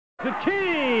The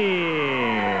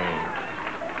King.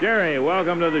 Jerry,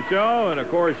 welcome to the show, and of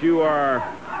course you are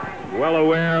well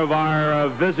aware of our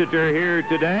visitor here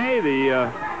today,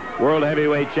 the world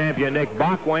heavyweight champion Nick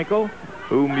Bockwinkel,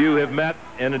 whom you have met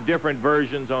in different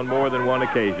versions on more than one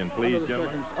occasion. Please,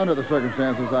 gentlemen. Under the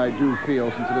circumstances, I do feel,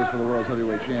 since it is for the World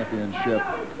Heavyweight Championship,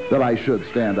 that I should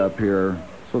stand up here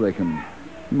so they can,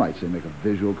 you might say, make a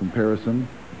visual comparison.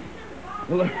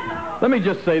 Well, let me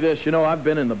just say this. You know, I've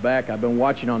been in the back. I've been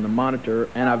watching on the monitor,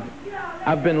 and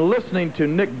I've been listening to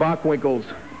Nick Bockwinkel's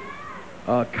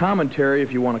commentary,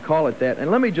 if you want to call it that.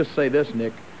 And let me just say this,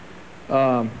 Nick.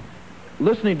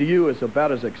 Listening to you is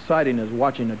about as exciting as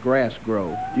watching the grass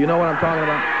grow. Do you know what I'm talking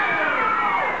about?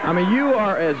 I mean, you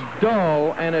are as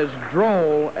dull and as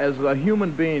droll as a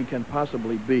human being can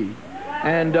possibly be.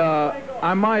 And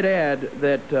I might add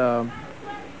that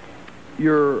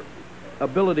your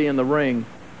ability in the ring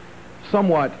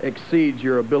somewhat exceeds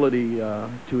your ability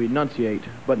to enunciate,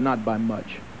 but not by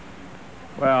much.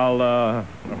 Well,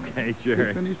 okay,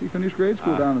 Jerry. He finished grade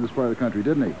school down in this part of the country,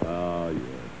 didn't he? Oh, yeah.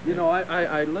 You know,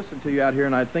 I listen to you out here,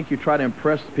 and I think you try to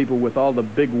impress people with all the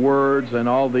big words and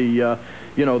all the,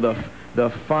 you know, the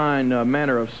fine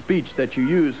manner of speech that you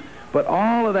use. But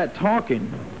all of that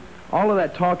talking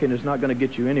is not going to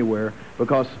get you anywhere,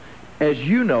 because, as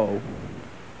you know,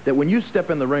 that when you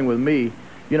step in the ring with me,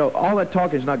 you know, all that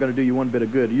talking is not going to do you one bit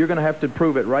of good. You're going to have to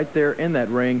prove it right there in that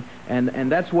ring,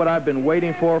 and that's what I've been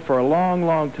waiting for a long,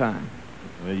 long time.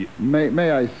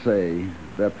 May I say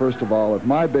that, first of all, if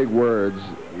my big words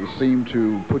seem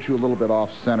to put you a little bit off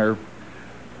center,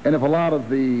 and if a lot of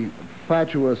the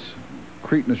fatuous,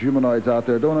 cretinous humanoids out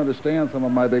there don't understand some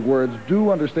of my big words,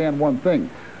 do understand one thing.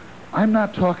 I'm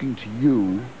not talking to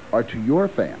you or to your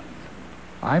fans.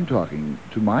 I'm talking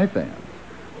to my fans.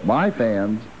 My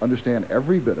fans understand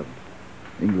every bit of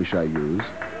English I use,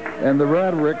 and the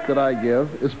rhetoric that I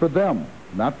give is for them,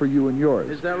 not for you and yours.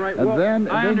 Is that right? And well, then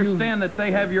I understand that they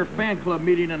have your fan club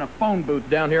meeting in a phone booth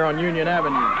down here on Union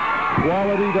Avenue.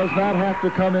 Quality does not have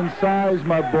to come in size,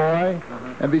 my boy.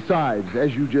 And besides,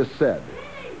 as you just said,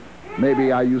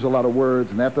 maybe I use a lot of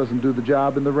words and that doesn't do the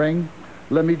job in the ring.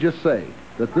 Let me just say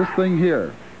that this thing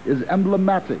here is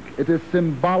emblematic. It is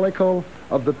symbolical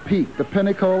of the peak, the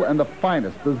pinnacle, and the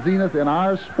finest, the zenith in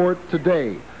our sport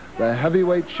today, the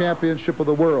heavyweight championship of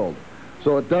the world.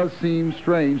 So it does seem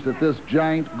strange that this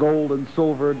giant gold and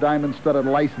silver diamond-studded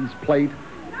license plate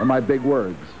and my big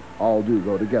words all do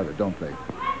go together, don't they?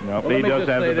 No, well, he does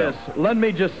have the belt. Let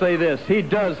me just say this. He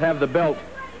does have the belt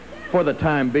for the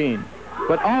time being.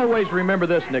 But always remember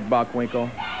this, Nick Bockwinkel.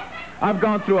 I've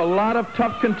gone through a lot of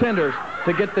tough contenders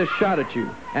to get this shot at you,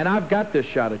 and I've got this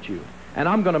shot at you. And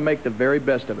I'm going to make the very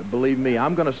best of it. Believe me,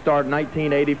 I'm going to start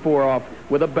 1984 off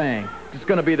with a bang. It's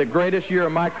going to be the greatest year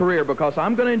of my career, because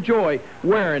I'm going to enjoy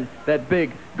wearing that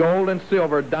big gold and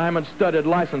silver diamond-studded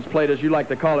license plate, as you like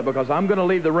to call it, because I'm going to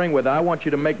leave the ring with it. I want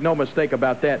you to make no mistake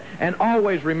about that. And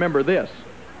always remember this.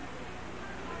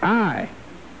 And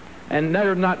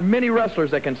there are not many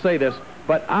wrestlers that can say this,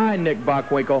 but I, Nick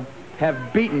Bockwinkel,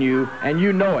 have beaten you, and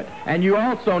you know it. And you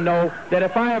also know that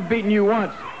if I have beaten you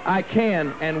once, I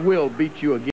can and will beat you again.